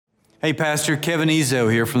Hey, Pastor Kevin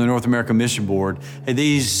Ezo here from the North American Mission Board. Hey,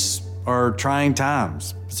 these are trying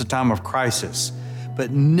times. It's a time of crisis. But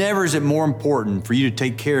never is it more important for you to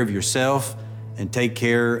take care of yourself and take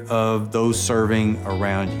care of those serving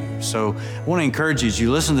around you. So I want to encourage you, as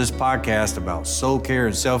you listen to this podcast about soul care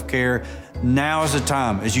and self-care, now is the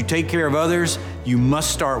time. As you take care of others, you must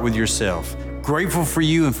start with yourself. Grateful for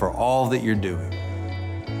you and for all that you're doing.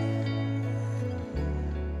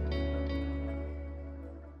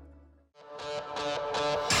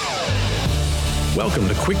 Welcome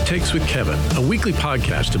to Quick Takes with Kevin, a weekly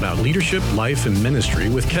podcast about leadership, life, and ministry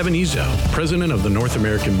with Kevin Ezo, president of the North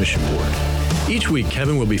American Mission Board. Each week,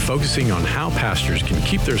 Kevin will be focusing on how pastors can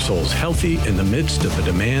keep their souls healthy in the midst of the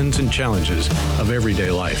demands and challenges of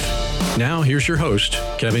everyday life. Now, here's your host,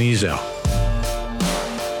 Kevin Ezo.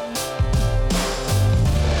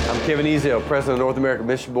 I'm Kevin Ezo, president of the North American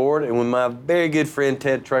Mission Board, and with my very good friend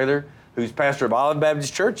Ted Traylor, who's pastor of Olive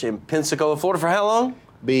Baptist Church in Pensacola, Florida. For how long?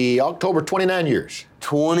 Be October, 29 years.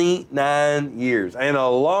 29 years. And a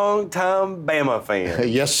long-time Bama fan.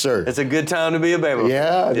 Yes, sir. It's a good time to be a Bama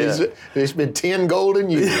fan. Yeah, it's been 10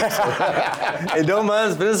 golden years. And don't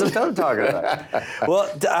mind spending some time talking about it.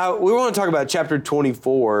 Well, we want to talk about chapter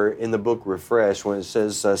 24 in the book Refresh when it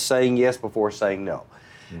says saying yes before saying no.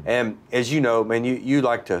 Mm-hmm. And as you know, man, you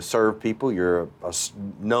like to serve people. You're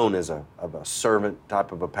known as a servant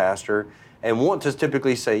type of a pastor, and want to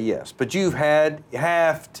typically say yes. But you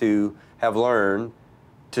have to have learned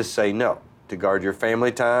to say no, to guard your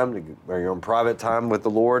family time, or your own private time with the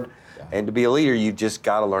Lord, and to be a leader, you've just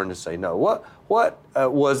got to learn to say no. What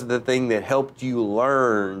was the thing that helped you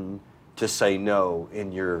learn to say no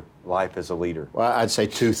in your life as a leader? Well, I'd say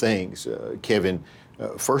two things, Kevin.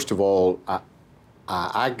 First of all,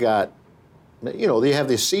 I got, they have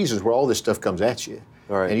these seasons where all this stuff comes at you.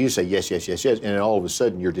 Right. And you say yes, yes, yes, yes, and then all of a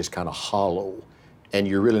sudden you're just kind of hollow, and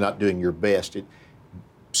you're really not doing your best.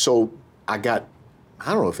 So I don't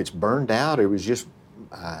know if it's burned out or it was just,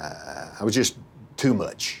 I was just too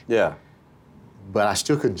much. Yeah. But I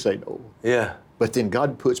still couldn't say no. Yeah. But then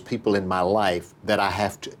God puts people in my life that I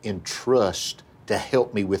have to entrust to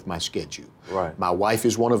help me with my schedule. Right. My wife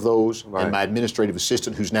is one of those, right. And my administrative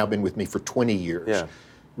assistant, who's now been with me for 20 years. Yeah.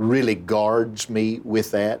 Really guards me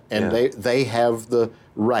with that, and they have the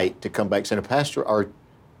right to come back and say, Pastor,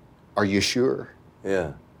 are you sure?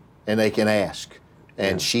 Yeah. And they can ask,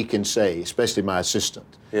 and she can say, especially my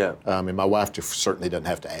assistant. Yeah. And my wife certainly doesn't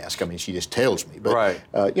have to ask. I mean, she just tells me. But, right.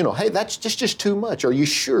 Hey, that's just too much. Are you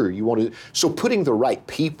sure you want to? So putting the right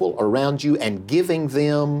people around you and giving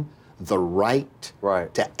them the right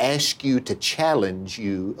to ask you, to challenge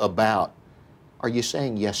you about, are you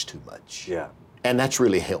saying yes too much? Yeah. And that's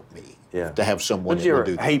really helped me to have someone that will do that.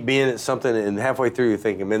 Did you ever hate being at something and halfway through you're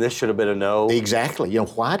thinking, man, this should have been a no? Exactly.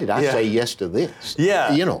 Why did I say yes to this?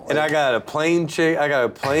 Yeah. And I got a plane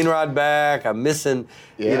ride back. I'm missing,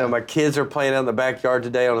 my kids are playing out in the backyard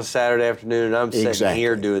today on a Saturday afternoon, and I'm sitting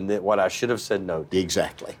here doing what I should have said no to.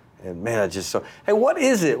 Exactly. And man, hey, what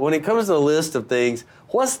is it when it comes to the list of things?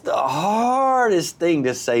 What's the hardest thing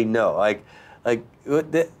to say no?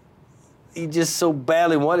 You just so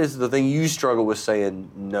badly, what is the thing you struggle with saying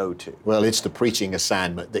no to? Well, it's the preaching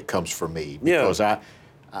assignment that comes for me, because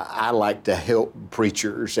I like to help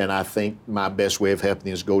preachers, and I think my best way of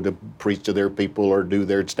helping is go to preach to their people or do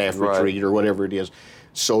their staff retreat or whatever it is.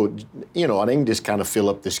 So, I didn't just kind of fill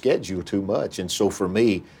up the schedule too much. And so for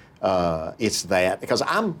me, it's that, because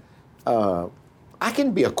I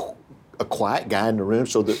can be a quiet guy in the room,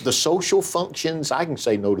 so the social functions, I can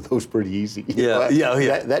say no to those pretty easy.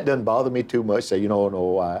 That doesn't bother me too much. Say,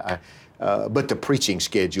 but the preaching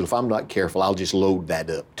schedule, if I'm not careful, I'll just load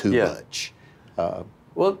that up too much.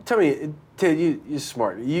 Well, tell me, Ted, you're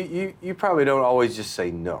smart. You probably don't always just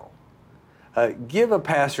say no. Give a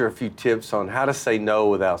pastor a few tips on how to say no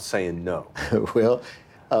without saying no. Well,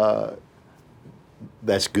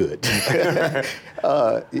 that's good.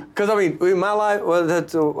 Because in my life,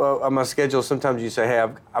 that's on my schedule. Sometimes you say, "Hey,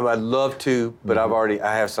 I'd love to, but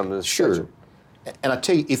I have something to schedule." And I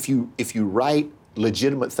tell you, if you write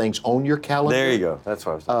legitimate things on your calendar, there you go. That's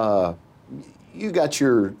what I was thinking. You got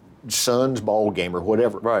your son's ball game or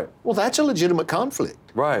whatever. Right. Well, that's a legitimate conflict.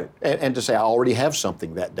 Right. And to say, I already have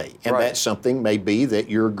something that day, and that something may be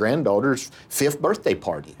that your granddaughter's 5th birthday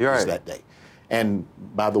party is that day. And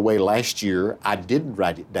by the way, last year, I didn't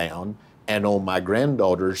write it down, and on my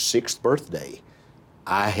granddaughter's 6th birthday,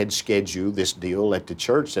 I had scheduled this deal at the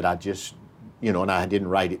church that I just, and I didn't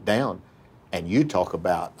write it down. And you talk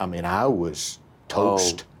about, I was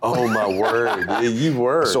toast. Oh my word, you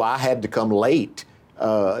were. So I had to come late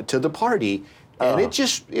to the party, And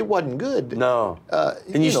it wasn't good. No.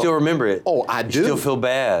 And you still remember it. Oh, I do. You still feel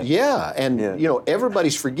bad. Yeah, and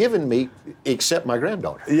everybody's forgiven me except my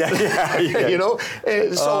granddaughter. Yeah.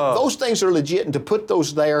 And so those things are legit, and to put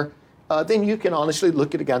those there, then you can honestly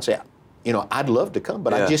look at a guy and say, I'd love to come,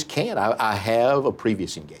 but I just can't. I have a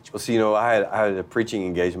previous engagement. Well, see, I had a preaching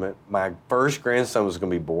engagement. My first grandson was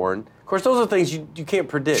going to be born. Of course, those are things you can't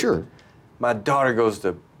predict. Sure. My daughter goes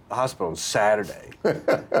to the hospital on Saturday.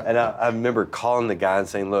 And I remember calling the guy and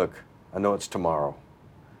saying, look, I know it's tomorrow,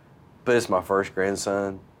 but it's my first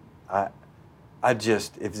grandson.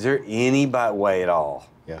 If there any way at all,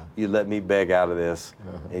 you let me beg out of this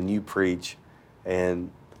and you preach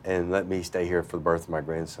and let me stay here for the birth of my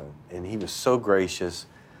grandson. And he was so gracious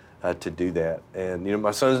to do that. And,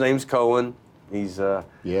 my son's name's Cohen. He's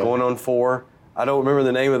going on 4. I don't remember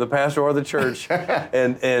the name of the pastor or the church.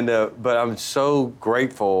 But I'm so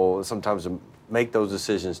grateful sometimes to make those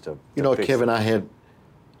decisions to fix Kevin, it. I had,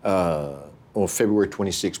 on February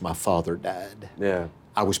 26th, my father died. Yeah.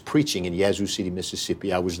 I was preaching in Yazoo City,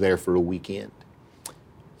 Mississippi. I was there for a weekend.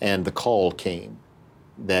 And the call came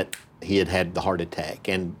that he had had the heart attack,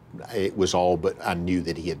 and it was all but I knew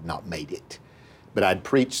that he had not made it. But I'd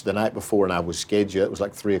preached the night before, and I was scheduled. It was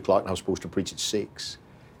like 3 o'clock, and I was supposed to preach at 6.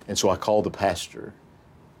 And so I called the pastor,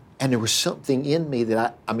 and there was something in me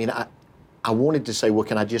that I wanted to say, well,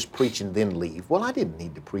 can I just preach and then leave? Well, I didn't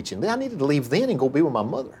need to preach and then. I needed to leave then and go be with my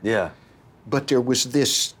mother. Yeah. But there was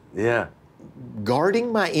this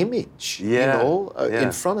guarding my image,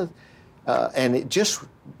 in front of, and it just,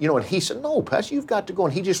 and he said, no, Pastor, you've got to go.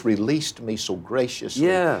 And he just released me so graciously.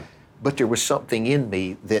 Yeah. But there was something in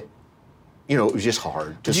me that, it was just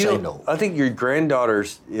hard to say no. I think your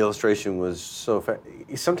granddaughter's illustration was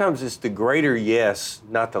sometimes it's the greater yes,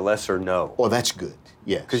 not the lesser no. Well, that's good.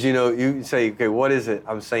 Yes. Because, you say, okay, what is it?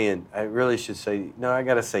 I'm saying, I really should say, no, I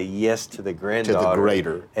got to say yes to the granddaughter. To the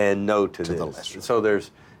greater. And no to this. The lesser. So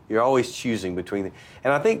you're always choosing between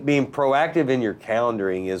and I think being proactive in your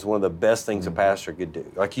calendaring is one of the best things a pastor could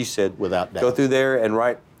do. Like you said, without doubt. Go through there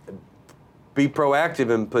and be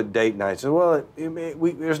proactive and put date nights. Well,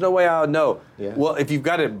 there's no way I would know. Yeah. Well, if you've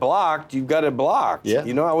got it blocked, you've got it blocked. Yeah.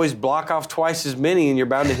 I always block off twice as many and you're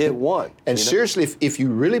bound to hit one. And seriously, if you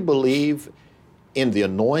really believe in the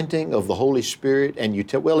anointing of the Holy Spirit and you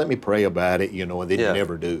tell, well, let me pray about it, and then you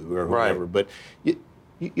never do or whatever. But you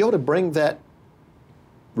ought to bring that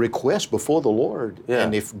request before the Lord. Yeah.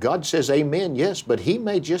 And if God says amen, yes, but he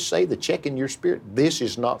may just say the check in your spirit, this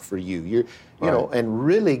is not for you. And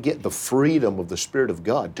really get the freedom of the Spirit of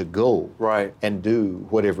God to go and do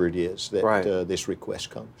whatever it is that this request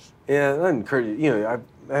comes. Yeah, I encourage you. I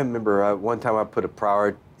remember one time I put a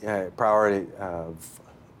priority of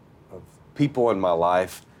people in my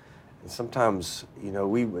life. And sometimes,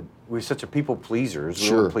 we're such a people pleasers.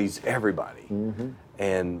 We want to please everybody. Mm-hmm.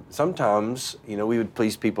 And sometimes, we would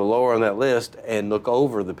please people lower on that list and look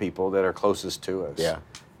over the people that are closest to us. Yeah.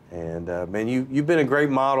 And man, you've been a great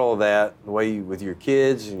model of that, the way with your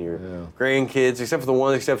kids and your grandkids, except for the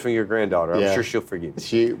one except for your granddaughter. I'm sure she'll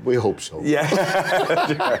forgive you. We hope so. Yeah.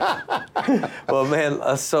 Well, man,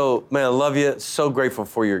 I love you. So grateful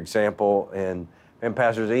for your example. And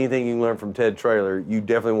pastors, anything you can learn from Ted Traylor, you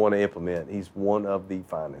definitely want to implement. He's one of the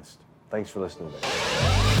finest. Thanks for listening today.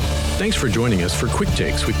 Thanks for joining us for Quick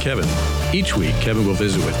Takes with Kevin. Each week, Kevin will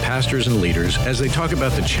visit with pastors and leaders as they talk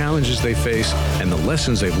about the challenges they face and the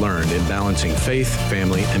lessons they've learned in balancing faith,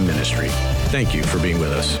 family, and ministry. Thank you for being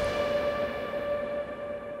with us.